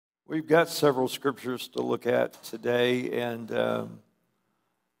We've got several scriptures to look at today, and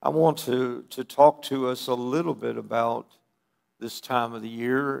I want to talk to us a little bit about this time of the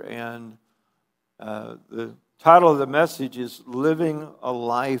year. And the title of the message is Living a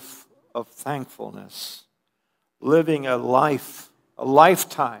Life of Thankfulness. Living a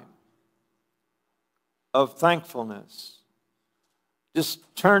lifetime of thankfulness.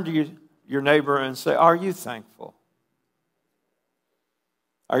 Just turn to your neighbor and say, are you thankful?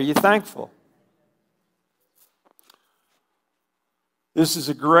 Are you thankful? This is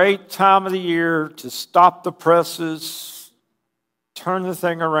a great time of the year to stop the presses, turn the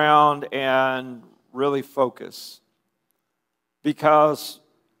thing around, and really focus. Because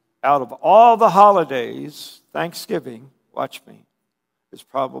out of all the holidays, Thanksgiving, watch me, is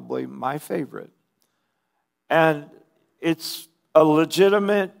probably my favorite. And it's a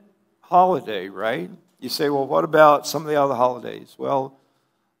legitimate holiday, right? You say, well, what about some of the other holidays? Well,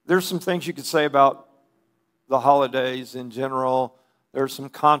 there's some things you could say about the holidays in general. There's some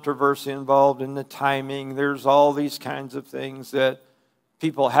controversy involved in the timing. There's all these kinds of things that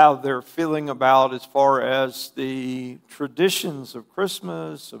people have their feeling about as far as the traditions of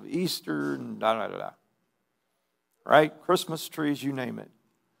Christmas, of Easter, and da-da-da-da. Right? Christmas trees, you name it.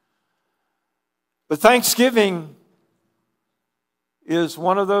 But Thanksgiving is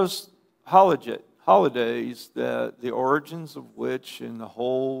one of those holidays that the origins of which and the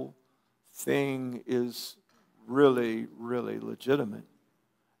whole thing is really, really legitimate.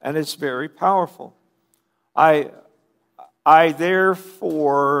 And it's very powerful. I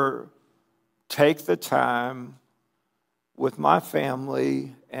therefore take the time with my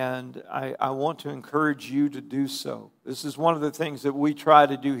family, and I want to encourage you to do so. This is one of the things that we try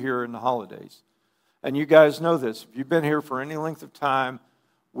to do here in the holidays. And you guys know this. If you've been here for any length of time,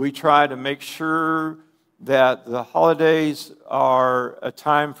 we try to make sure that the holidays are a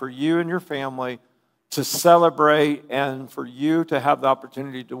time for you and your family to celebrate and for you to have the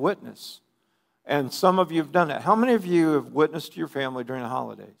opportunity to witness. And some of you have done that. How many of you have witnessed to your family during the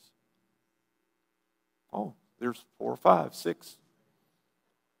holidays? Oh, there's 4, 5, 6.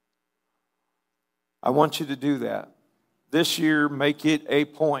 I want you to do that. This year, make it a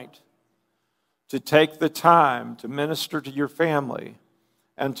point to take the time to minister to your family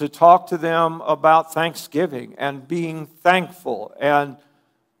and to talk to them about Thanksgiving and being thankful and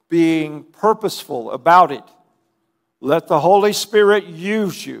being purposeful about it. Let the Holy Spirit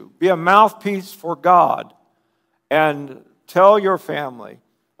use you. Be a mouthpiece for God and tell your family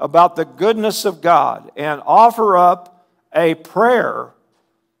about the goodness of God and offer up a prayer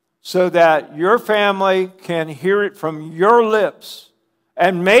so that your family can hear it from your lips.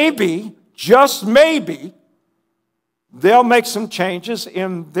 And maybe, just maybe, they'll make some changes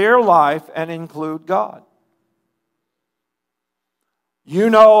in their life and include God. You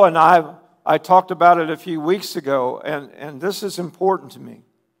know, and I talked about it a few weeks ago, and this is important to me.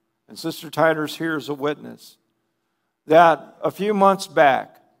 And Sister Tyner's here as a witness. That a few months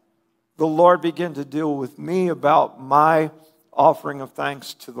back, the Lord began to deal with me about my offering of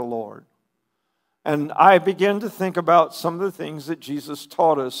thanks to the Lord. And I began to think about some of the things that Jesus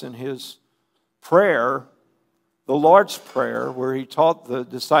taught us in His prayer, the Lord's Prayer, where He taught the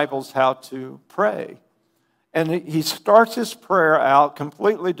disciples how to pray. And He starts His prayer out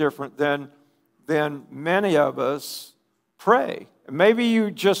completely different than many of us pray. Maybe you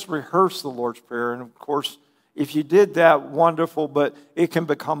just rehearse the Lord's Prayer, and of course, if you did that, wonderful, but it can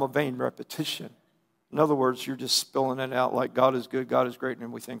become a vain repetition. In other words, you're just spilling it out like God is good, God is great,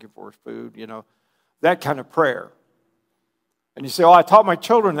 and we thank Him for His food, that kind of prayer. And you say, I taught my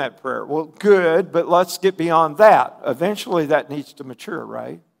children that prayer. Well, good, but let's get beyond that. Eventually, that needs to mature,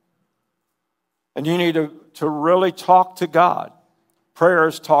 right? And you need to really talk to God. Prayer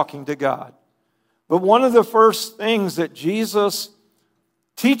is talking to God. But one of the first things that Jesus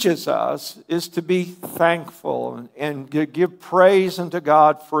teaches us is to be thankful and give praise unto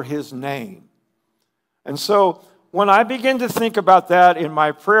God for His name. And so when I begin to think about that in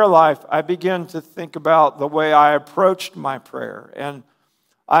my prayer life, I begin to think about the way I approached my prayer. And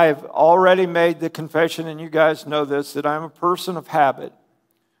I've already made the confession, and you guys know this, that I'm a person of habit.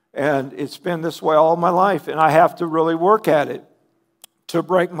 And it's been this way all my life, and I have to really work at it to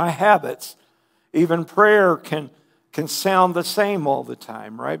break my habits. Even prayer can sound the same all the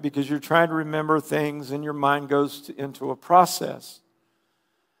time, right? Because you're trying to remember things and your mind goes into a process.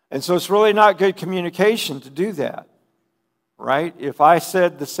 And so it's really not good communication to do that, right? If I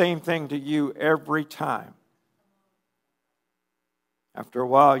said the same thing to you every time, after a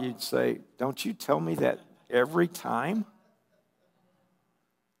while you'd say, don't you tell me that every time?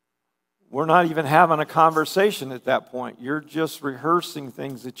 we're not even having a conversation at that point. You're just rehearsing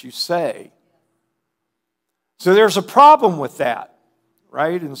things that you say. So there's a problem with that,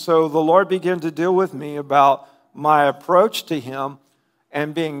 right? And so the Lord began to deal with me about my approach to Him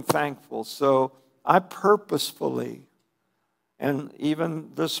and being thankful. So I purposefully, and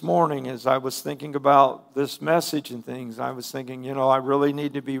even this morning as I was thinking about this message and things, I was thinking, I really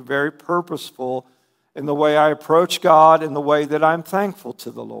need to be very purposeful in the way I approach God and the way that I'm thankful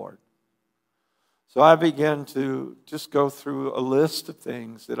to the Lord. So I began to just go through a list of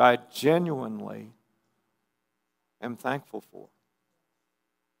things that I genuinely am thankful for.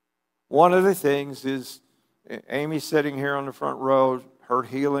 One of the things is Amy sitting here on the front row, her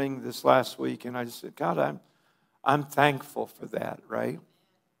healing this last week, and I just said, God, I'm thankful for that, right?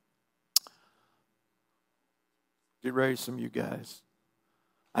 Get ready, some of you guys.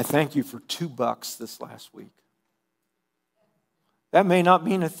 I thank you for $2 this last week. That may not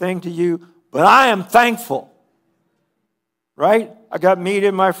mean a thing to you, but I am thankful, right? I got meat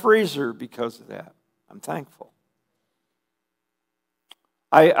in my freezer because of that. I'm thankful.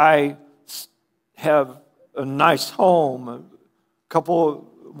 I have a nice home, a couple of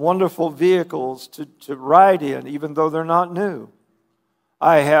wonderful vehicles to ride in, even though they're not new.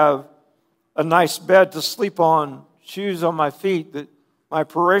 I have a nice bed to sleep on, shoes on my feet that my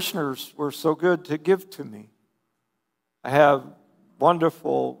parishioners were so good to give to me. I have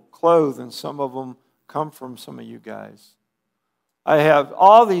wonderful clothes, and some of them come from some of you guys. I have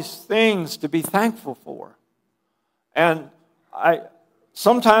all these things to be thankful for. And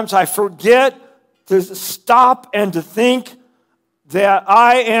sometimes I forget to stop and to think that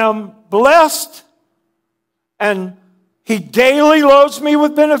I am blessed and He daily loads me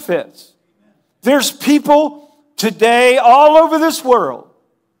with benefits. There's people today all over this world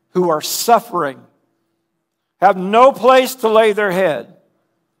who are suffering, have no place to lay their head,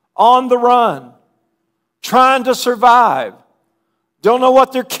 on the run, trying to survive, don't know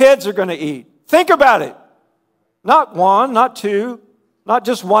what their kids are going to eat. Think about it. Not one, not two, not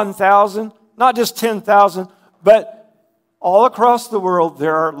just 1,000, not just 10,000, but all across the world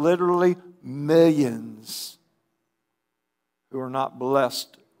there are literally millions who are not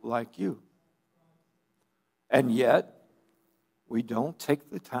blessed like you. And yet, we don't take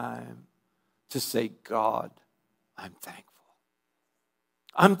the time to say, God, I'm thankful.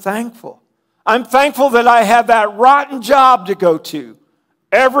 I'm thankful. I'm thankful that I have that rotten job to go to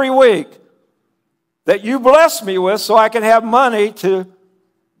every week that you bless me with so I can have money to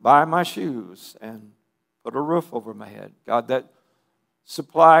buy my shoes and put a roof over my head. God, that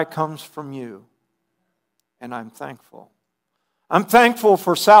supply comes from you, and I'm thankful. I'm thankful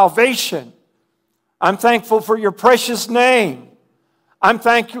for salvation. I'm thankful for your precious name. I'm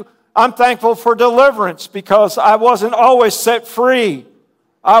thankful for deliverance because I wasn't always set free.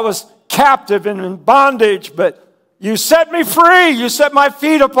 I was captive and in bondage, but you set me free. You set my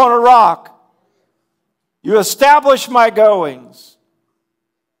feet upon a rock. You established my goings.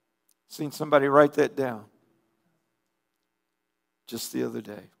 Seen somebody write that down just the other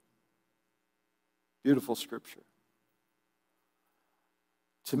day. Beautiful scripture.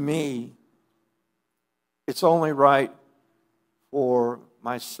 To me, it's only right for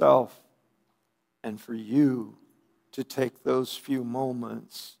myself and for you to take those few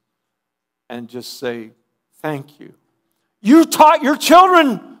moments and just say, thank you. You taught your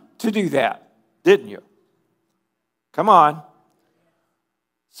children to do that, didn't you? Come on.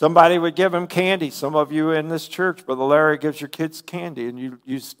 Somebody would give them candy. Some of you in this church, Brother Larry gives your kids candy, and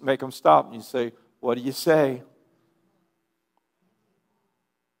you make them stop, and you say, what do you say?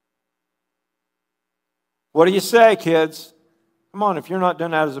 What do you say, kids? Come on, if you're not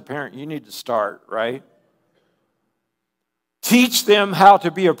doing that as a parent, you need to start, right? Teach them how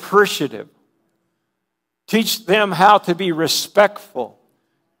to be appreciative. Teach them how to be respectful.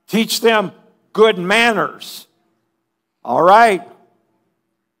 Teach them good manners. All right.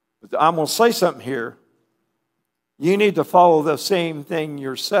 But I'm going to say something here. You need to follow the same thing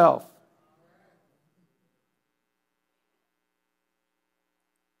yourself.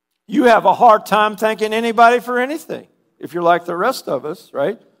 You have a hard time thanking anybody for anything if you're like the rest of us,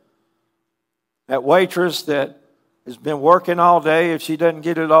 right? That waitress that has been working all day, if she doesn't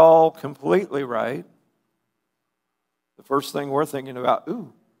get it all completely right, the first thing we're thinking about,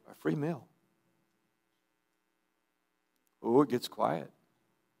 ooh, a free meal. Oh, it gets quiet.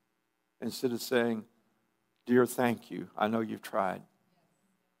 Instead of saying, dear, thank you. I know you've tried.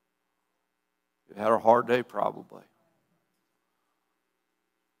 You had a hard day probably.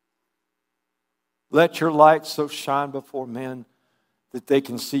 Let your light so shine before men that they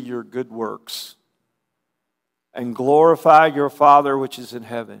can see your good works and glorify your Father which is in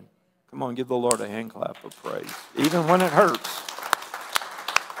heaven. Come on, give the Lord a hand clap of praise, even when it hurts.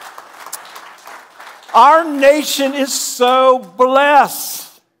 Our nation is so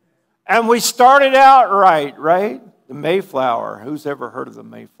blessed. And we started out right? The Mayflower. Who's ever heard of the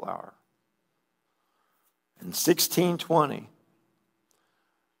Mayflower? In 1620,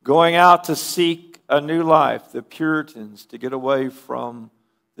 going out to seek a new life, the Puritans, to get away from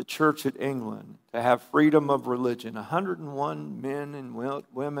the church at England, to have freedom of religion. 101 men and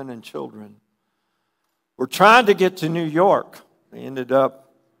women and children were trying to get to New York. They ended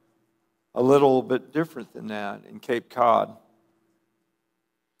up a little bit different than that in Cape Cod.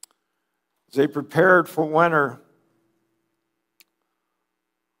 As they prepared for winter,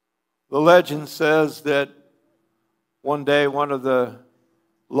 the legend says that one day one of the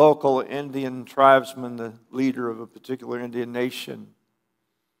local Indian tribesmen, the leader of a particular Indian nation,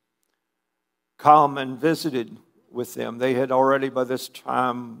 come and visited with them. They had already by this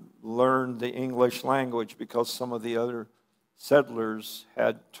time learned the English language because some of the other settlers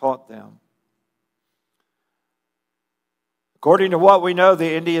had taught them. According to what we know,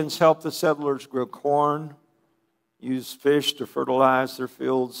 the Indians helped the settlers grow corn, use fish to fertilize their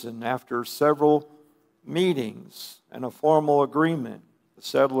fields, and after several meetings and a formal agreement, the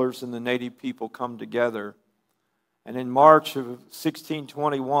settlers and the native people come together. And in March of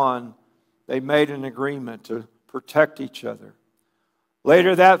 1621, they made an agreement to protect each other.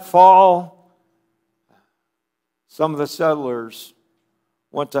 Later that fall, some of the settlers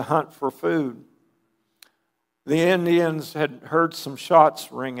went to hunt for food. The Indians had heard some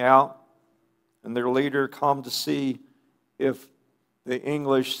shots ring out, and their leader come to see if the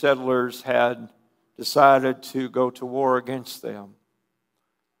English settlers had decided to go to war against them.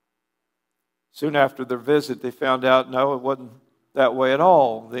 Soon after their visit, they found out, no, it wasn't that way at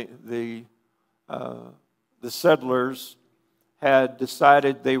all. The settlers had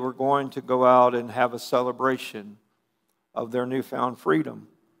decided they were going to go out and have a celebration of their newfound freedom.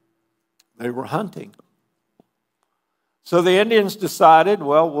 They were hunting. So the Indians decided,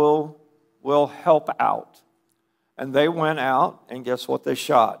 well, we'll help out. And they went out, and guess what they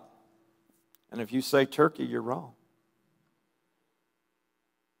shot? And if you say turkey, you're wrong.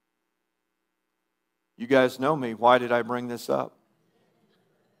 You guys know me. Why did I bring this up?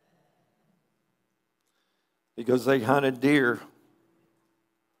 Because they hunted deer.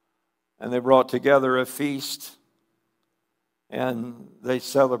 And they brought together a feast. And they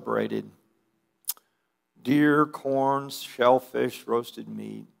celebrated. Deer, corn, shellfish, roasted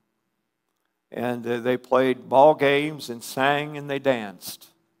meat. And they played ball games and sang and they danced.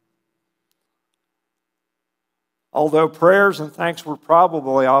 Although prayers and thanks were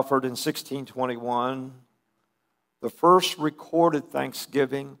probably offered in 1621, the first recorded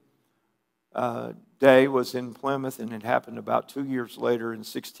Thanksgiving day was in Plymouth, and it happened about 2 years later in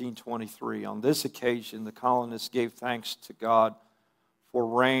 1623. On this occasion, the colonists gave thanks to God for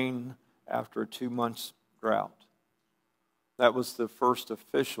rain after a 2 months drought. That was the first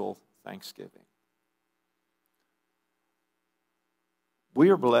official Thanksgiving. We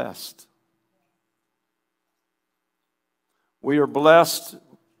are blessed. We are blessed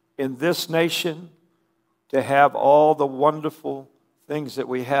in this nation to have all the wonderful things that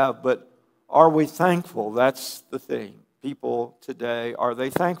we have, but are we thankful? That's the thing. People today, are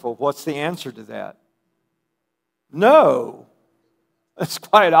they thankful? What's the answer to that? No. It's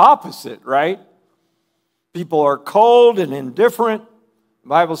quite opposite, right? People are cold and indifferent. The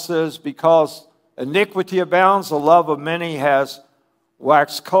Bible says, because iniquity abounds, the love of many has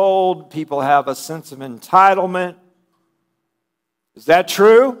waxed cold. People have a sense of entitlement. Is that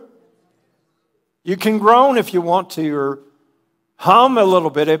true? You can groan if you want to, or hum a little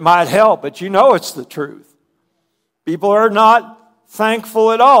bit. It might help, but you know it's the truth. People are not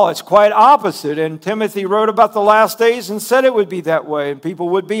thankful at all. It's quite opposite. And Timothy wrote about the last days and said it would be that way, and people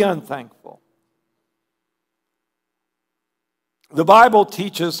would be unthankful. The Bible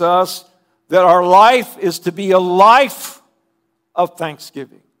teaches us that our life is to be a life of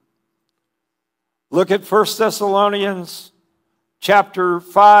thanksgiving. Look at 1 Thessalonians chapter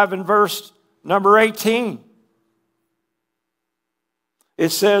 5 and verse number 18. It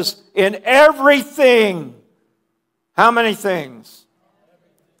says, in everything, how many things?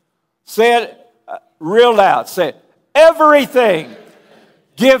 Say it real loud. Say it. Everything.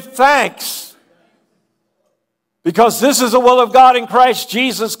 Give thanks. Because this is the will of God in Christ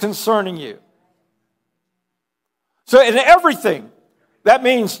Jesus concerning you. So in everything, that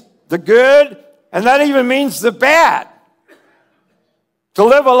means the good, and that even means the bad. To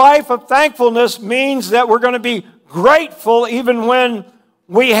live a life of thankfulness means that we're going to be grateful even when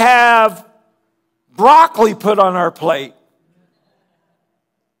we have broccoli put on our plate.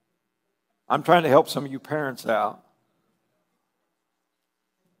 I'm trying to help some of you parents out.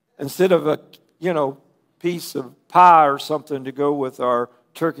 Instead of a, piece of pie or something to go with our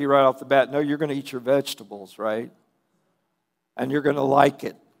turkey right off the bat, no, you're going to eat your vegetables, right? And you're going to like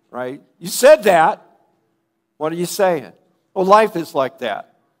it, right? You said that. What are you saying? Well, life is like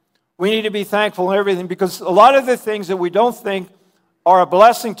that. We need to be thankful in everything because a lot of the things that we don't think are a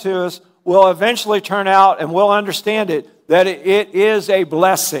blessing to us will eventually turn out, and we'll understand it, that it is a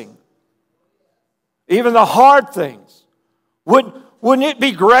blessing. Even the hard things. Wouldn't it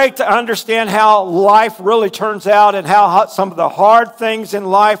be great to understand how life really turns out and how some of the hard things in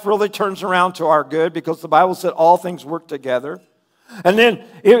life really turns around to our good, because the Bible said all things work together. And then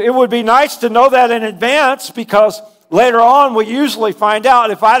it would be nice to know that in advance, because later on we usually find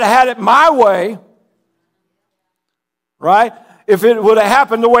out if I'd had it my way, right? If it would have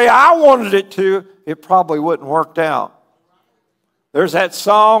happened the way I wanted it to, it probably wouldn't have worked out. There's that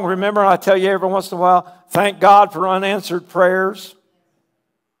song, remember I tell you every once in a while, thank God for unanswered prayers.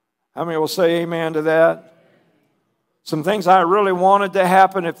 How many will say amen to that? Some things I really wanted to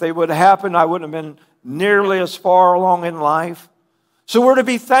happen, if they would have happened, I wouldn't have been nearly as far along in life. So we're to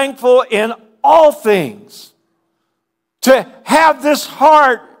be thankful in all things. To have this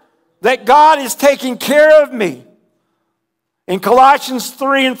heart that God is taking care of me. In Colossians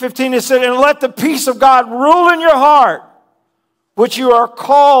 3:15 it said, and let the peace of God rule in your heart, which you are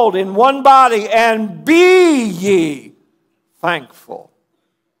called in one body, and be ye thankful.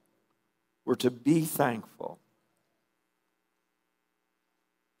 We're to be thankful.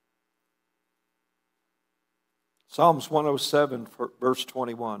 Psalms 107, verse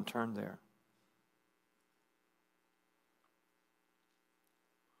 21. Turn there.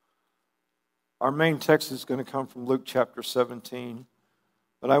 Our main text is going to come from Luke chapter 17.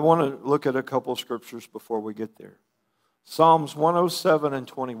 But I want to look at a couple of scriptures before we get there. Psalms 107 and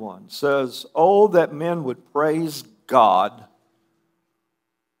 21 says, oh, that men would praise God.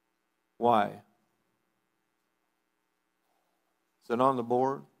 Why? Is it on the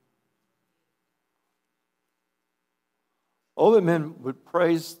board? Oh, that men would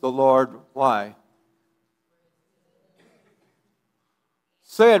praise the Lord. Why?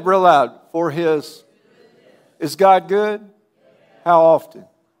 Say it real loud. For His. Is God good? How often?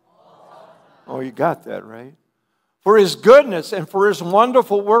 Oh, you got that right. For His goodness and for His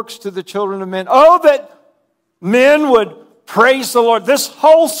wonderful works to the children of men. Oh, that men would praise the Lord. This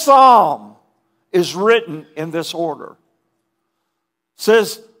whole psalm is written in this order. It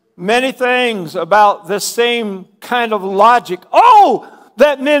says many things about this same kind of logic. Oh,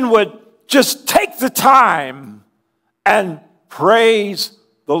 that men would just take the time and praise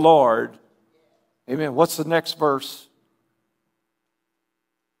the Lord. Amen. What's the next verse?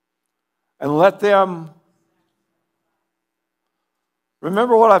 And let them...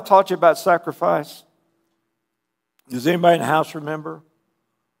 Remember what I've taught you about sacrifice? Does anybody in the house remember?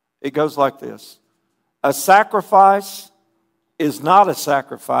 It goes like this. A sacrifice is not a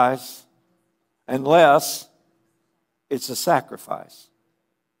sacrifice unless it's a sacrifice.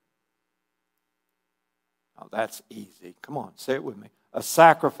 Now that's easy. Come on, say it with me. A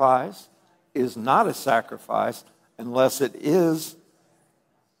sacrifice is not a sacrifice unless it is.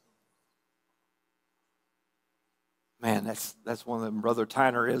 Man, that's one of them Brother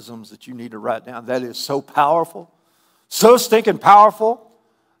Tyner isms that you need to write down. That is so powerful. So stinking powerful.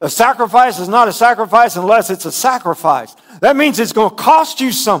 A sacrifice is not a sacrifice unless it's a sacrifice. That means it's going to cost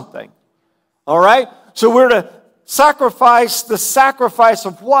you something. All right? So we're to sacrifice the sacrifice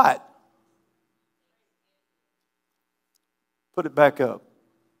of what? Put it back up.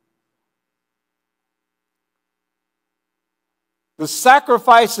 The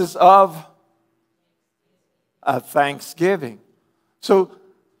sacrifices of thanksgiving. So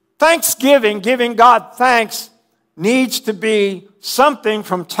thanksgiving, giving God thanks, needs to be something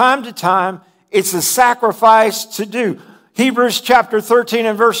from time to time. It's a sacrifice to do. Hebrews chapter 13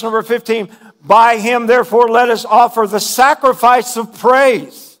 and verse number 15. By Him, therefore, let us offer the sacrifice of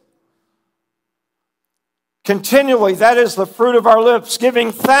praise. Continually, that is the fruit of our lips,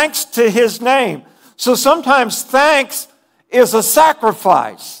 giving thanks to His name. So sometimes thanks is a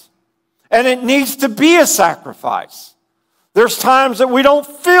sacrifice. And it needs to be a sacrifice. There's times that we don't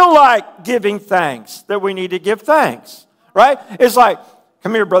feel like giving thanks, that we need to give thanks. Right? It's like,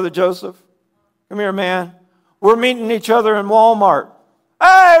 come here, Brother Joseph. Come here, man. We're meeting each other in Walmart.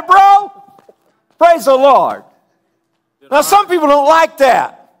 Hey, bro! Praise the Lord. Now, some people don't like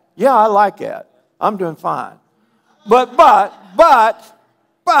that. Yeah, I like that. I'm doing fine. But,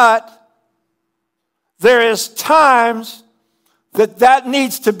 there is times that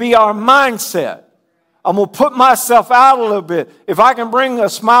needs to be our mindset. I'm going to put myself out a little bit. If I can bring a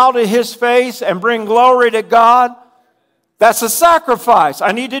smile to His face and bring glory to God, that's a sacrifice.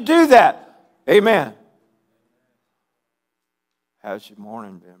 I need to do that. Amen. How's your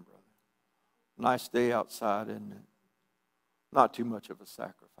morning been, brother? Nice day outside, isn't it? Not too much of a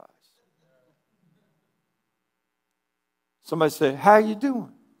sacrifice. Somebody say, how you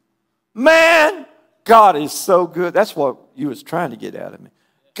doing? Man, God is so good. That's what you was trying to get out of me.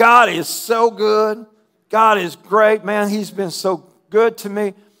 God is so good. God is great, man. He's been so good to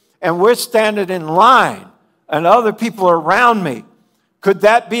me. And we're standing in line, and other people are around me. Could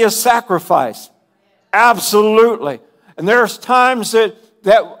that be a sacrifice? Absolutely. And there's times that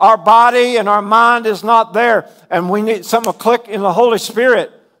our body and our mind is not there, and we need someone click in the Holy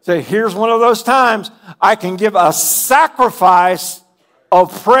Spirit. Say, here's one of those times I can give a sacrifice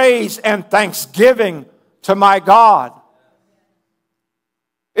of praise and thanksgiving to my God.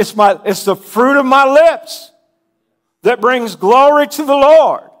 It's the fruit of my lips that brings glory to the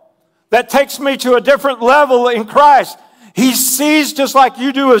Lord, that takes me to a different level in Christ. He sees, just like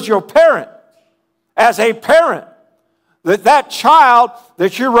you do as your parent, as a parent, that child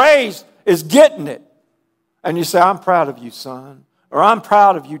that you raised is getting it. And you say, I'm proud of you, son, or I'm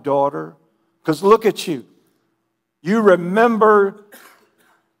proud of you, daughter, because look at you. You remember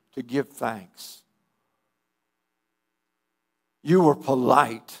to give thanks. You were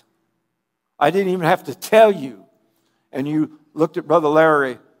polite. I didn't even have to tell you. And you looked at Brother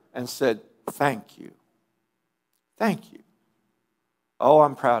Larry and said, thank you. Thank you. Oh,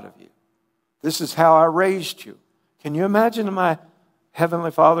 I'm proud of you. This is how I raised you. Can you imagine my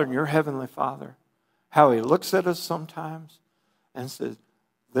Heavenly Father and your Heavenly Father, how He looks at us sometimes and says,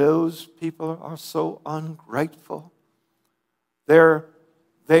 those people are so ungrateful.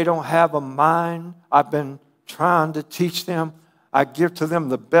 They don't have a mind. I've been trying to teach them. I give to them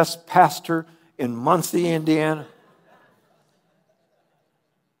the best pastor in Muncie, Indiana.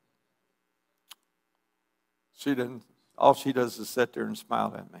 All she does is sit there and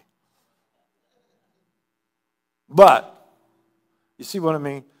smile at me. But, you see what I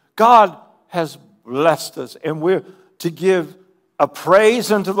mean? God has blessed us, and we're to give a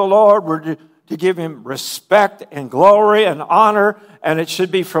praise unto the Lord. We're to give Him respect and glory and honor, and it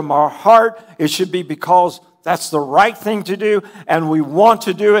should be from our heart. It should be because that's the right thing to do, and we want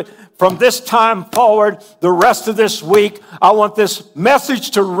to do it. From this time forward, the rest of this week, I want this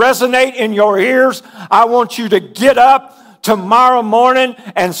message to resonate in your ears. I want you to get up tomorrow morning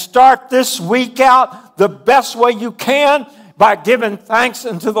and start this week out the best way you can by giving thanks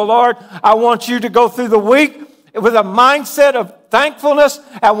unto the Lord. I want you to go through the week with a mindset of thankfulness,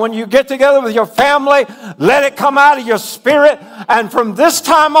 and when you get together with your family, let it come out of your spirit. And from this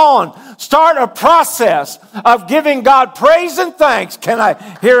time on, start a process of giving God praise and thanks. Can I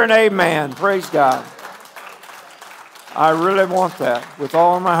hear an amen? Praise God. I really want that with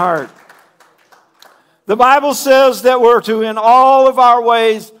all of my heart. The Bible says that we're to, in all of our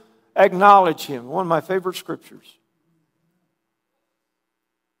ways, acknowledge Him. One of my favorite scriptures.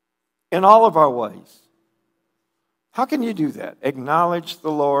 In all of our ways. How can you do that? Acknowledge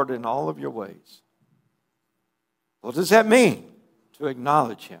the Lord in all of your ways. What does that mean? To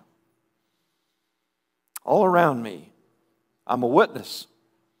acknowledge Him. All around me, I'm a witness.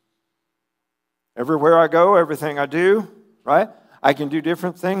 Everywhere I go, everything I do, right? I can do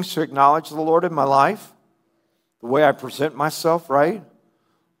different things to acknowledge the Lord in my life. The way I present myself, right?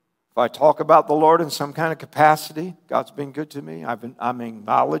 If I talk about the Lord in some kind of capacity, God's been good to me. I'm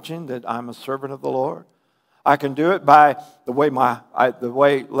acknowledging that I'm a servant of the Lord. I can do it by the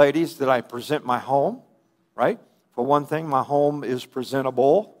way, ladies, that I present my home, right? For one thing, my home is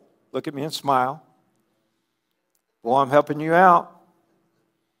presentable. Look at me and smile. Well, I'm helping you out.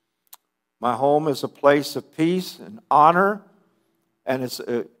 My home is a place of peace and honor, and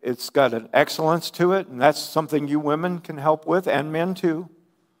it's got an excellence to it, and that's something you women can help with, and men too.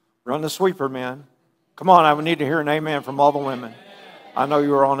 Run the sweeper, men. Come on, I would need to hear an amen from all the women. I know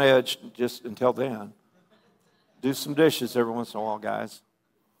you were on edge just until then. Do some dishes every once in a while, guys.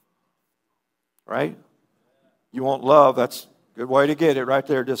 Right? You want love, that's a good way to get it right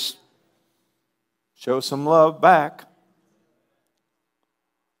there. Just show some love back.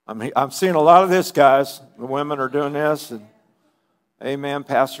 I'm seeing a lot of this, guys. The women are doing this. And amen,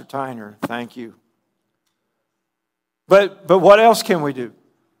 Pastor Tyner. Thank you. But what else can we do?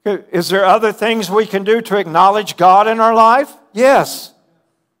 Is there other things we can do to acknowledge God in our life? Yes.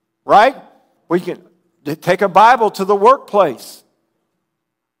 Right? We can take a Bible to the workplace.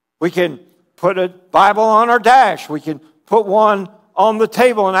 We can put a Bible on our dash. We can put one on the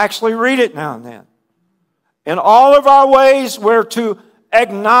table and actually read it now and then. In all of our ways, we're to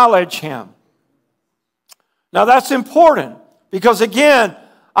acknowledge Him. Now that's important because, again,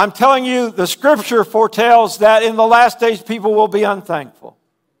 I'm telling you, the Scripture foretells that in the last days people will be unthankful.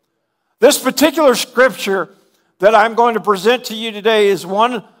 This particular Scripture that I'm going to present to you today is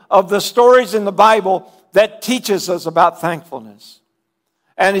one of the stories in the Bible that teaches us about thankfulness.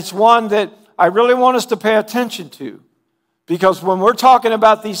 And it's one that I really want us to pay attention to, because when we're talking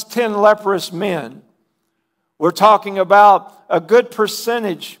about these 10 leprous men, we're talking about a good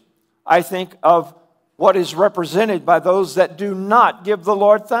percentage, I think, of what is represented by those that do not give the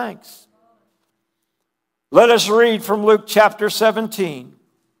Lord thanks. Let us read from Luke chapter 17,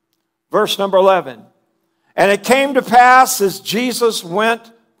 verse number 11. And it came to pass as Jesus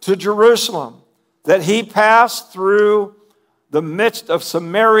went to Jerusalem that he passed through the midst of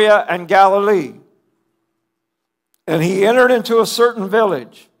Samaria and Galilee. And he entered into a certain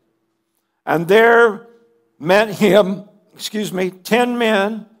village, and there met him, 10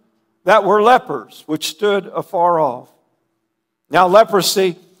 men that were lepers, which stood afar off. Now,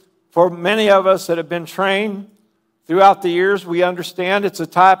 leprosy, for many of us that have been trained throughout the years, we understand it's a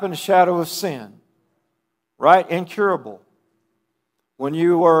type and a shadow of sin, right? Incurable. When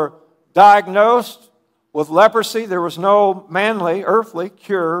you were diagnosed with leprosy, there was no manly, earthly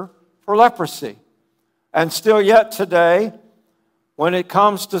cure for leprosy. And still yet today, when it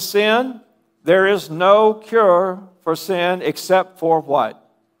comes to sin, there is no cure for sin except for what?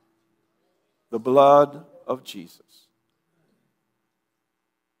 The blood of Jesus.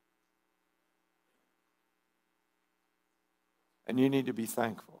 And you need to be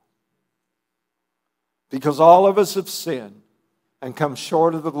thankful, because all of us have sinned and come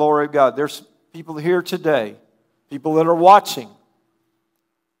short of the glory of God. There's people here today, people that are watching,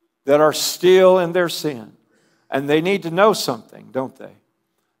 that are still in their sin. And they need to know something, don't they?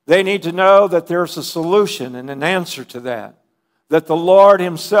 They need to know that there's a solution and an answer to that. That the Lord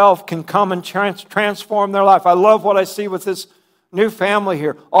himself can come and transform their life. I love what I see with this new family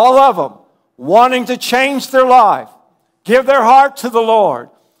here. All of them wanting to change their life. Give their heart to the Lord.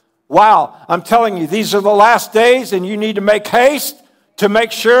 Wow, I'm telling you, these are the last days, and you need to make haste to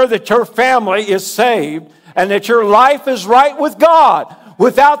make sure that your family is saved and that your life is right with God.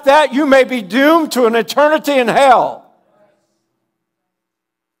 Without that, you may be doomed to an eternity in hell.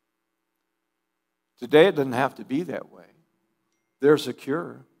 Today, it doesn't have to be that way. There's a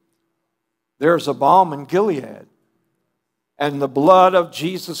cure. There's a balm in Gilead. And the blood of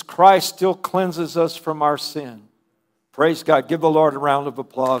Jesus Christ still cleanses us from our sin. Praise God. Give the Lord a round of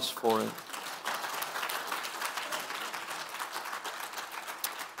applause for it.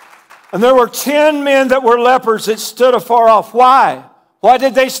 And there were 10 men that were lepers that stood afar off. Why? Why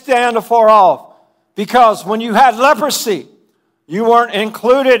did they stand afar off? Because when you had leprosy, you weren't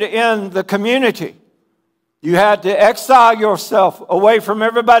included in the community. You had to exile yourself away from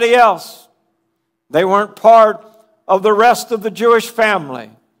everybody else. They weren't part of the rest of the Jewish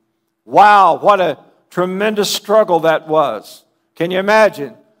family. Wow, what a tremendous struggle that was. Can you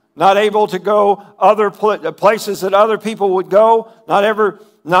imagine? Not able to go other places that other people would go. Not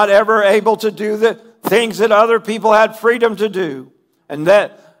ever able to do the things that other people had freedom to do. And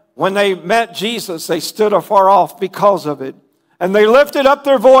that when they met Jesus, they stood afar off because of it. And they lifted up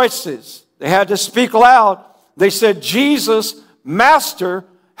their voices. They had to speak loud. They said, Jesus, Master,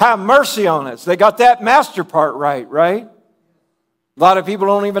 have mercy on us. They got that master part right, right? A lot of people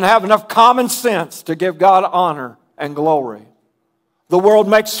don't even have enough common sense to give God honor and glory. The world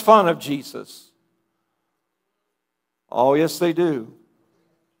makes fun of Jesus. Oh, yes, they do.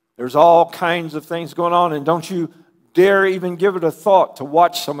 There's all kinds of things going on, and don't you dare even give it a thought to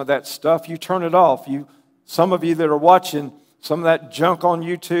watch some of that stuff. You turn it off. Some of you that are watching some of that junk on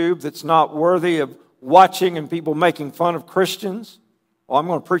YouTube that's not worthy of watching, and people making fun of Christians. Well, I'm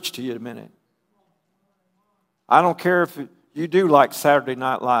going to preach to you in a minute. I don't care if you do like Saturday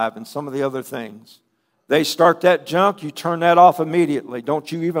Night Live and some of the other things. They start that junk, you turn that off immediately.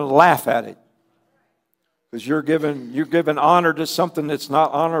 Don't you even laugh at it. Because you're giving honor to something that's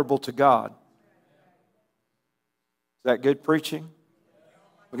not honorable to God. Is that good preaching?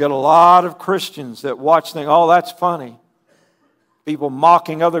 We got a lot of Christians that watch things. Oh, that's funny. People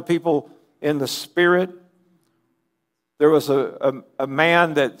mocking other people in the spirit. There was a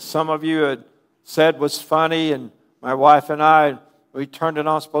man that some of you had said was funny, and my wife and I, we turned it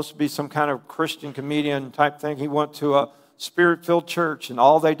on. Supposed to be some kind of Christian comedian type thing. He went to a spirit-filled church, and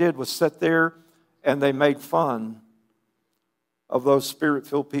all they did was sit there and they made fun of those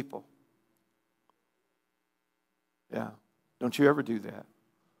spirit-filled people. Yeah. Don't you ever do that.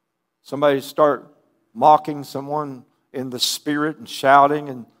 Somebody start mocking someone in the spirit and shouting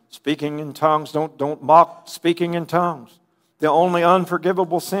and speaking in tongues. Don't mock speaking in tongues. The only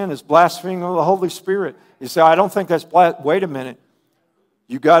unforgivable sin is blaspheming of the Holy Spirit. You say, I don't think that's wait a minute.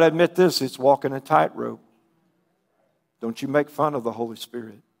 You got to admit this, it's walking a tightrope. Don't you make fun of the Holy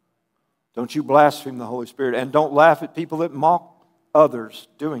Spirit. Don't you blaspheme the Holy Spirit. And don't laugh at people that mock others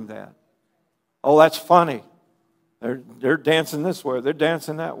doing that. Oh, that's funny. They're dancing this way. They're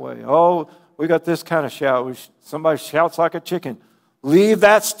dancing that way. Oh, we got this kind of shout. Somebody shouts like a chicken. Leave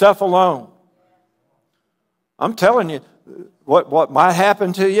that stuff alone. I'm telling you, what might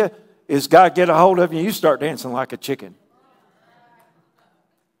happen to you is God get a hold of you and you start dancing like a chicken.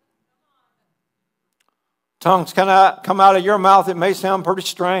 Tongues come out of your mouth. It may sound pretty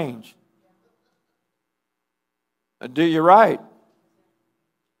strange. Do you right?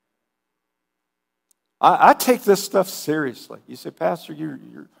 I take this stuff seriously. You say, Pastor,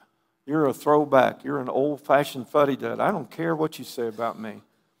 you're a throwback. You're an old-fashioned fuddy-dud. I don't care what you say about me.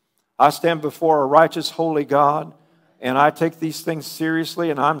 I stand before a righteous, holy God, and I take these things seriously,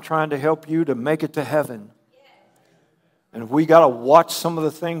 and I'm trying to help you to make it to heaven. And we got to watch some of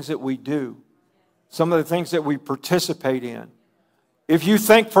the things that we do, some of the things that we participate in. If you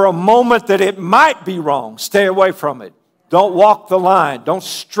think for a moment that it might be wrong, stay away from it. Don't walk the line. Don't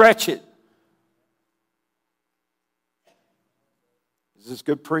stretch it. Is this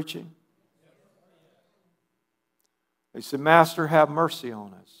good preaching? They said, Master, have mercy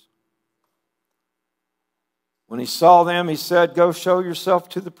on us. When he saw them, he said, go show yourself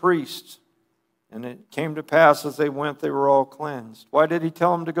to the priests. And it came to pass as they went, they were all cleansed. Why did he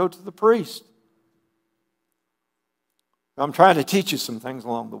tell them to go to the priest? I'm trying to teach you some things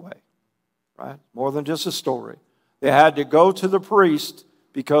along the way, right? More than just a story. They had to go to the priest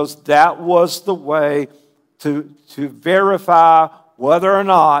because that was the way to verify whether or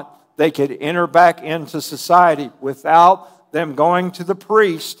not they could enter back into society. Without them going to the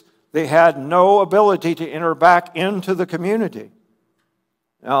priest, they had no ability to enter back into the community.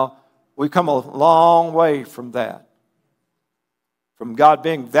 Now, we've come a long way from that, from God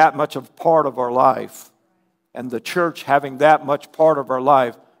being that much of a part of our life and the church having that much part of our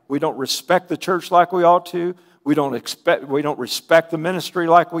life. We don't respect the church like we ought to. We don't respect the ministry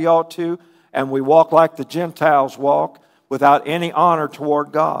like we ought to. And we walk like the Gentiles walk, without any honor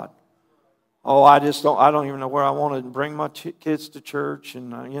toward God. Oh, I don't even know where I want to bring my kids to church.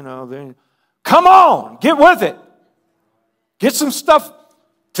 And, come on, get with it. Get some stuff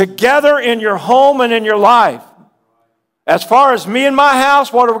together in your home and in your life. As far as me and my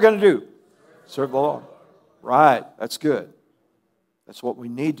house, what are we going to do? Serve the Lord. Right, that's good. That's what we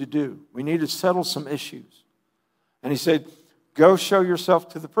need to do. We need to settle some issues. And he said, go show yourself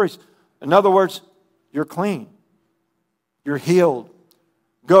to the priest. In other words, you're clean. You're healed.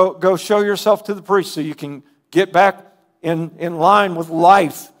 Go show yourself to the priest so you can get back in line with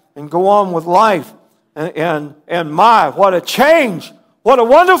life and go on with life. And my, what a change. What a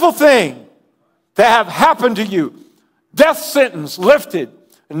wonderful thing to have happened to you. Death sentence lifted.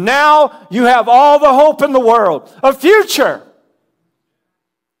 And now you have all the hope in the world. A future.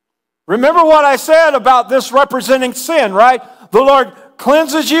 Remember what I said about this representing sin, right? The Lord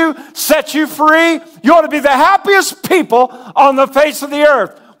cleanses you, sets you free. You ought to be the happiest people on the face of the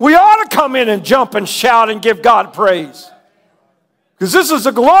earth. We ought to come in and jump and shout and give God praise. Because this is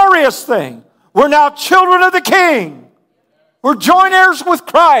a glorious thing. We're now children of the King. We're joint heirs with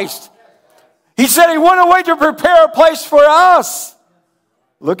Christ. He said he went away to prepare a place for us.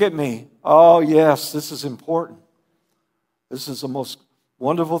 Look at me. Oh, yes, this is important. This is the most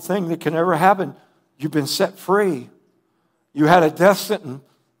wonderful thing that can ever happen. You've been set free. You had a death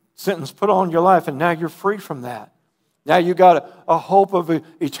sentence put on your life, and now you're free from that. Now you got a hope of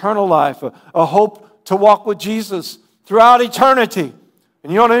eternal life, a hope to walk with Jesus throughout eternity.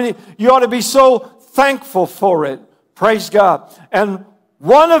 And you ought to be so thankful for it. Praise God. And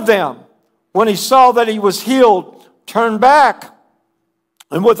one of them, when he saw that he was healed, turned back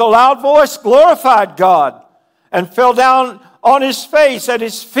and with a loud voice glorified God and fell down on his face at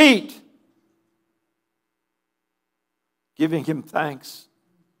his feet, giving him thanks.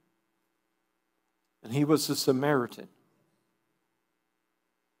 And he was a Samaritan.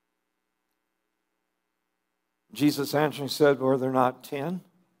 Jesus answering said, were there not 10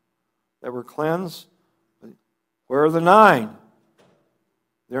 that were cleansed? Where are the 9?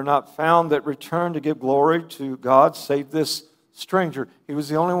 They're not found that returned to give glory to God, save this stranger. He was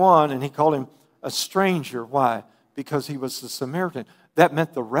the only one, and he called him a stranger. Why? Because he was the Samaritan. That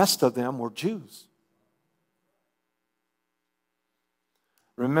meant the rest of them were Jews.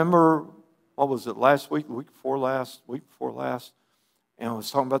 Remember, what was it, last week, week before last, and I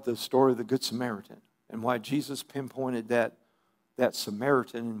was talking about the story of the Good Samaritan and why Jesus pinpointed that that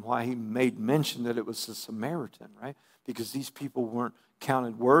Samaritan and why he made mention that it was a Samaritan, right? Because these people weren't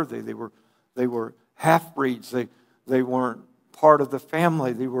counted worthy. They were half-breeds. They weren't part of the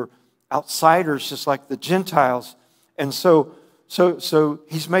family. They were outsiders just like the Gentiles. And so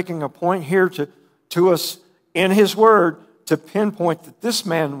he's making a point here to us in his word to pinpoint that this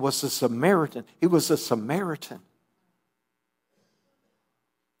man was a Samaritan. He was a Samaritan.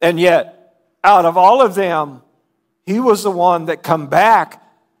 And yet, out of all of them, he was the one that come back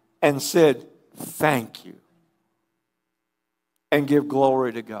and said, thank you, and give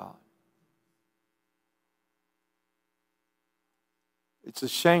glory to God. It's a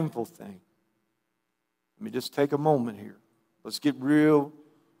shameful thing. Let me just take a moment here. Let's get real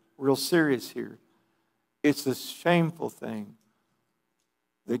serious here. It's a shameful thing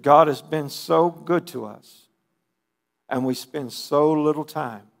that God has been so good to us and we spend so little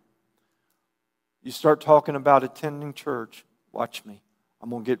time. You start talking about attending church, watch me. I'm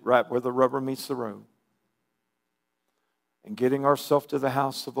going to get right where the rubber meets the road. And getting ourselves to the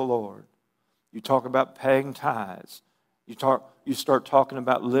house of the Lord. You talk about paying tithes. You start talking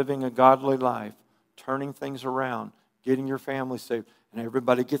about living a godly life, turning things around, getting your family saved, and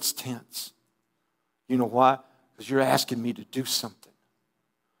everybody gets tense. You know why? Because you're asking me to do something.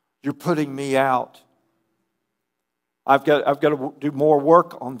 You're putting me out. I've got to do more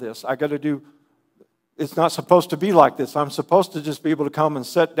work on this. It's not supposed to be like this. I'm supposed to just be able to come and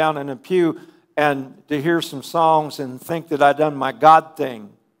sit down in a pew and to hear some songs and think that I done my God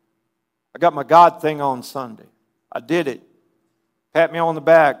thing. I got my God thing on Sunday. I did it. Pat me on the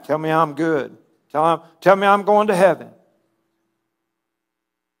back. Tell me I'm good. Tell me I'm going to heaven.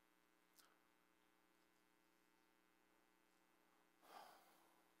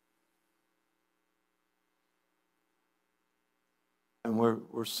 And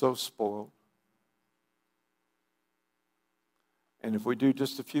we're so spoiled. And if we do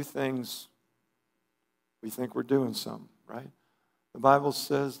just a few things, we think we're doing something, right? The Bible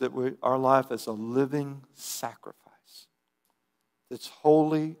says that our life is a living sacrifice. It's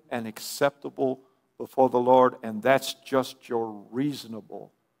holy and acceptable before the Lord, and that's just your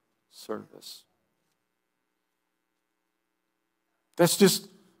reasonable service. That's just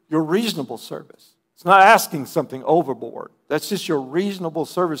your reasonable service. It's not asking something overboard. That's just your reasonable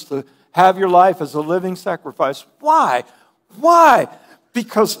service to have your life as a living sacrifice. Why? Why?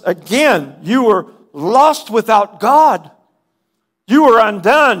 Because, again, you were lost without God. You were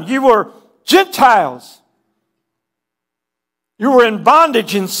undone. You were Gentiles. You were in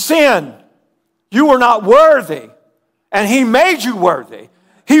bondage in sin. You were not worthy. And He made you worthy.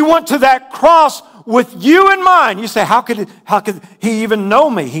 He went to that cross with you in mind. You say, how could He even know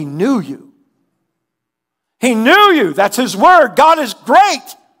me? He knew you. He knew you. That's His word. God is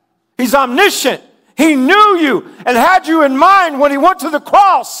great. He's omniscient. He knew you and had you in mind when He went to the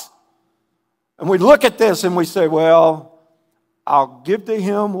cross. And we look at this and we say, well, I'll give to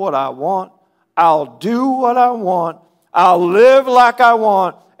Him what I want. I'll do what I want. I'll live like I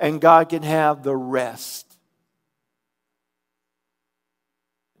want. And God can have the rest.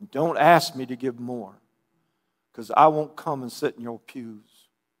 Don't ask me to give more, because I won't come and sit in your pews.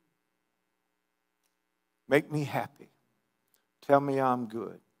 Make me happy. Tell me I'm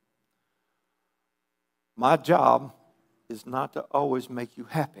good. My job is not to always make you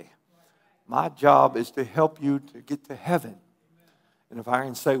happy. My job is to help you to get to heaven. And if I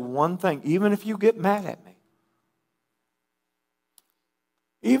can say one thing, even if you get mad at me,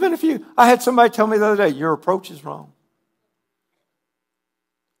 I had somebody tell me the other day, your approach is wrong.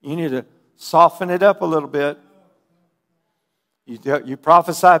 You need to soften it up a little bit. You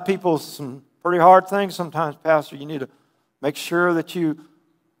prophesy people some pretty hard things sometimes, Pastor. You need to make sure that you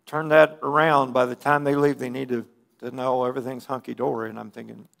turn that around. By the time they leave, they need to know everything's hunky-dory. And I'm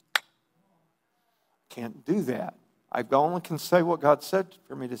thinking, can't do that. I only can say what God said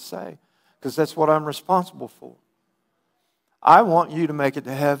for me to say, because that's what I'm responsible for. I want you to make it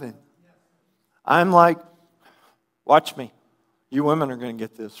to heaven. I'm like, watch me. You women are going to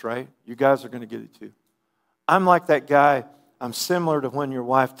get this, right? You guys are going to get it too. I'm like that guy. I'm similar to when your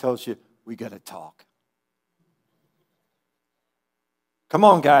wife tells you, we got to talk. Come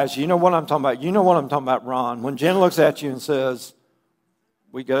on, guys. You know what I'm talking about. You know what I'm talking about, Ron. When Jen looks at you and says,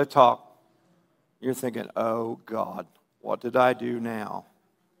 we got to talk, you're thinking, oh, God, what did I do now?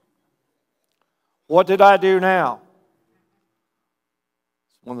 What did I do now?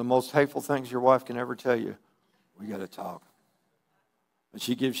 It's one of the most hateful things your wife can ever tell you. We got to talk. But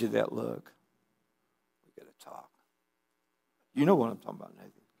she gives you that look. We got to talk. You know what I'm talking about,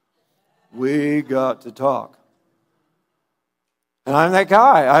 Nathan. We got to talk. And I'm that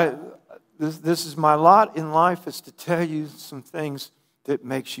guy. This is my lot in life, is to tell you some things that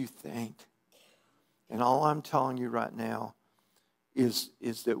makes you think. And all I'm telling you right now is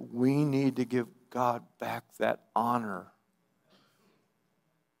that we need to give God back that honor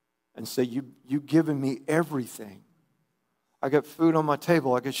and say, you've given me everything. I got food on my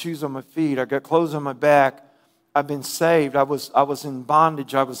table. I got shoes on my feet. I got clothes on my back. I've been saved. I was in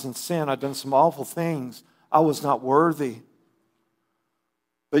bondage. I was in sin. I've done some awful things. I was not worthy.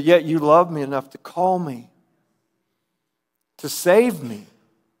 But yet you love me enough to call me, to save me.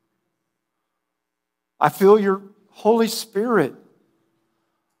 I feel your Holy Spirit.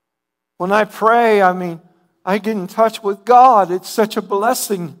 When I pray, I get in touch with God. It's such a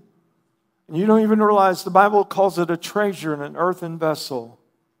blessing. And you don't even realize the Bible calls it a treasure in an earthen vessel,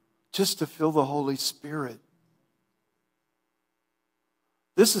 just to feel the Holy Spirit.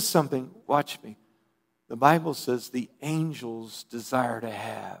 This is something, watch me, the Bible says the angels desire to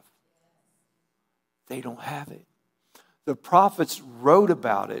have. They don't have it. The prophets wrote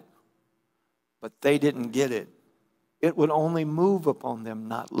about it, but they didn't get it. It would only move upon them,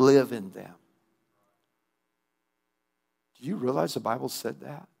 not live in them. Do you realize the Bible said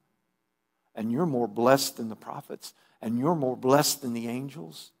that? And you're more blessed than the prophets, and you're more blessed than the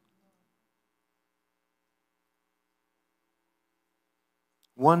angels.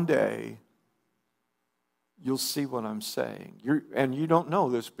 One day, you'll see what I'm saying. And you don't know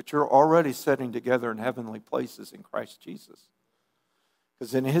this, but you're already sitting together in heavenly places in Christ Jesus.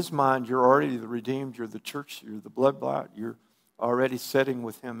 Because in His mind, you're already the redeemed, you're the church, you're the blood-bought, you're already sitting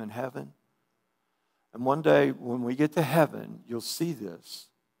with Him in heaven. And one day, when we get to heaven, you'll see this.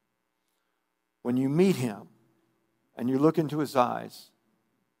 When you meet Him and you look into His eyes,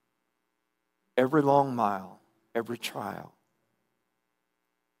 every long mile, every trial,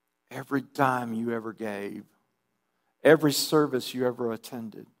 every dime you ever gave, every service you ever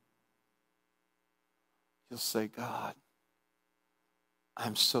attended, you'll say, God,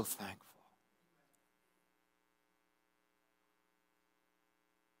 I'm so thankful.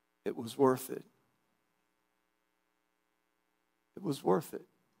 It was worth it. It was worth it.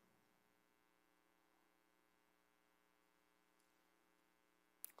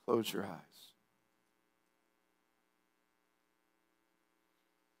 Close your eyes.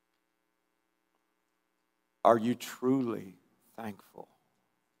 Are you truly thankful?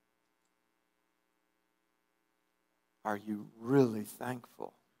 Are you really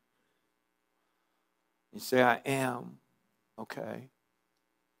thankful? You say, I am. Okay.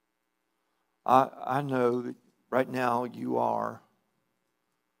 I know that right now you are.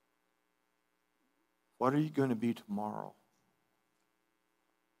 What are you going to be tomorrow?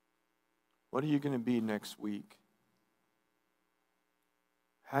 What are you going to be next week?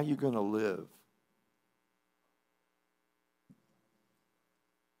 How are you going to live?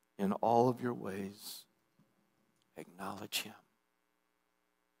 In all of your ways, acknowledge Him.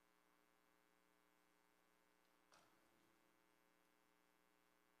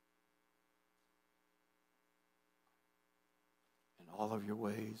 In all of your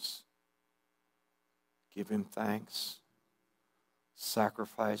ways, give Him thanks.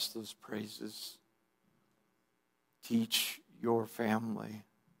 Sacrifice those praises. Teach your family.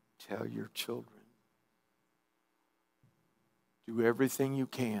 Tell your children. Do everything you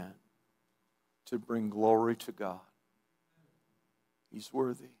can to bring glory to God. He's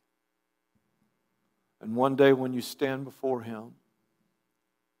worthy. And one day when you stand before Him,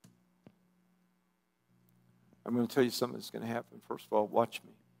 I'm going to tell you something that's going to happen. First of all, watch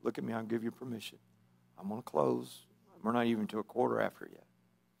me. Look at me. I'll give you permission. I'm going to close. We're not even to a quarter after yet.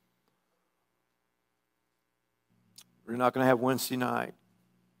 We're not going to have Wednesday night.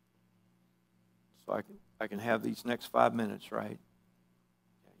 So I can have these next 5 minutes, right?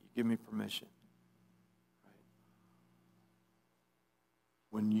 Yeah, you give me permission. Right?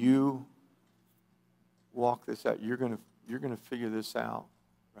 When you walk this out, you're going to figure this out,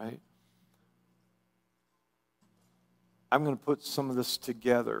 right? I'm going to put some of this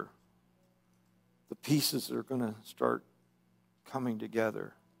together. The pieces are going to start coming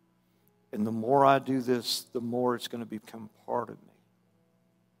together. And the more I do this, the more it's going to become part of me.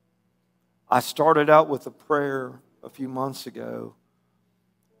 I started out with a prayer a few months ago,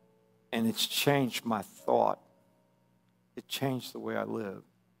 and it's changed my thought. It changed the way I live.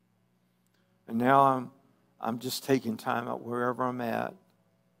 And now I'm just taking time out wherever I'm at.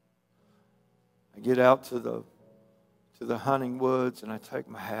 I get out to the hunting woods and I take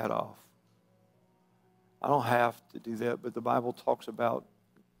my hat off. I don't have to do that, but the Bible talks about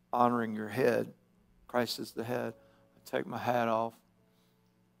honoring your head. Christ is the head. I take my hat off.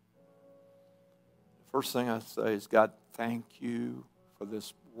 The first thing I say is, God, thank you for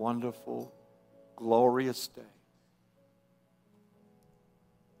this wonderful, glorious day.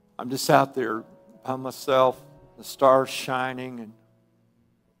 I'm just out there by myself, the stars shining, and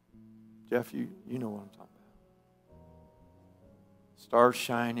Jeff, you know what I'm talking about. Stars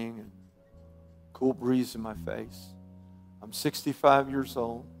shining and cool breeze in my face. I'm 65 years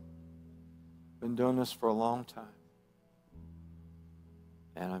old. Been doing this for a long time.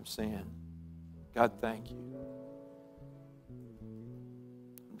 And I'm saying, God, thank you.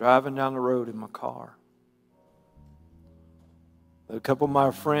 I'm driving down the road in my car. A couple of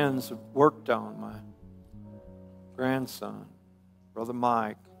my friends have worked on my grandson, Brother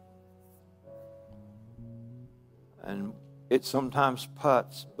Mike. And it sometimes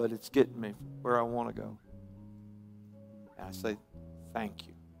putts, but it's getting me where I want to go. And I say, thank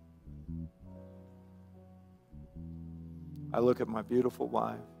you. I look at my beautiful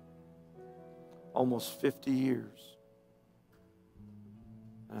wife, almost 50 years,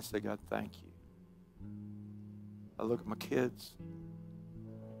 and I say, God, thank you. I look at my kids.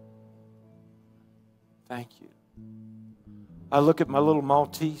 Thank you. I look at my little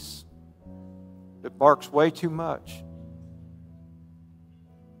Maltese that barks way too much.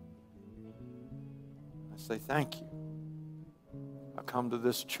 I say, thank you. I come to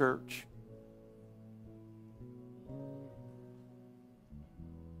this church.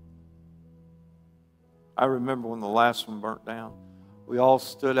 I remember when the last one burnt down. We all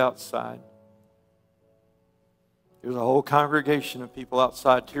stood outside. There was a whole congregation of people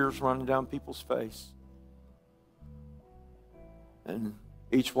outside, tears running down people's face. And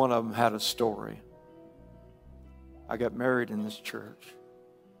each one of them had a story. I got married in this church.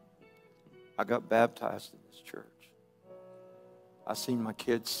 I got baptized in this church. I seen my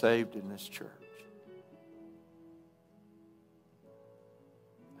kids saved in this church.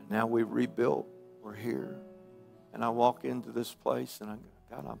 And now we rebuilt. We're here. And I walk into this place and I go,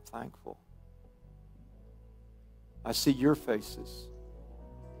 God, I'm thankful. I see your faces.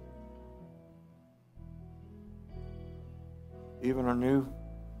 Even our new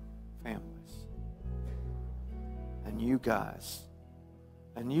families. And you guys.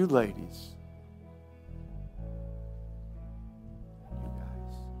 And you ladies. And you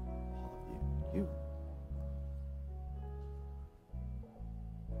guys. All of you. You.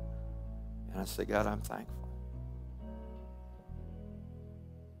 And I say, God, I'm thankful.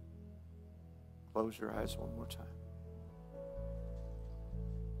 Close your eyes one more time.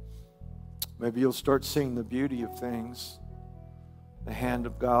 Maybe you'll start seeing the beauty of things, the hand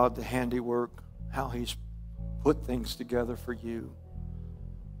of God, the handiwork, how He's put things together for you.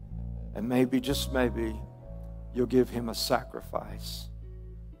 And maybe, just maybe, you'll give Him a sacrifice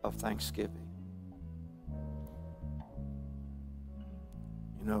of thanksgiving.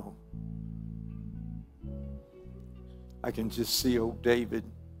 You know, I can just see old David.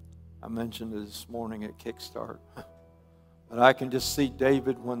 I mentioned it this morning at Kickstart. But I can just see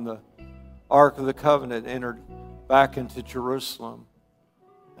David when the Ark of the Covenant entered back into Jerusalem.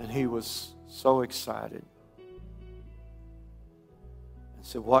 And he was so excited. And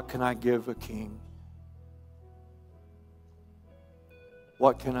said, what can I give a king?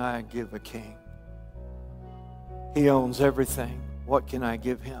 What can I give a king? He owns everything. What can I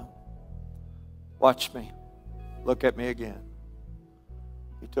give him? Watch me. Look at me again.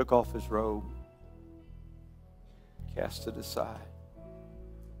 He took off his robe, cast it aside.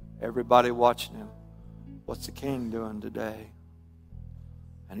 Everybody watching him. What's the king doing today?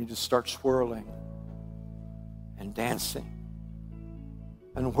 And he just starts swirling and dancing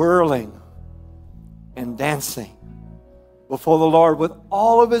and whirling and dancing before the Lord with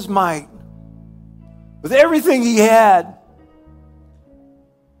all of his might, with everything he had.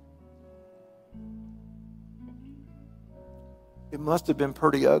 It must have been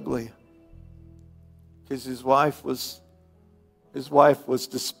pretty ugly because his wife was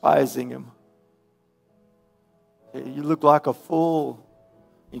despising him. You look like a fool.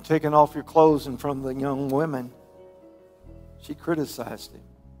 You're taking off your clothes in front of the young women. She criticized him.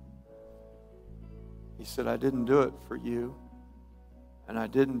 He said, I didn't do it for you, and I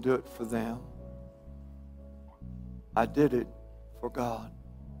didn't do it for them. I did it for God.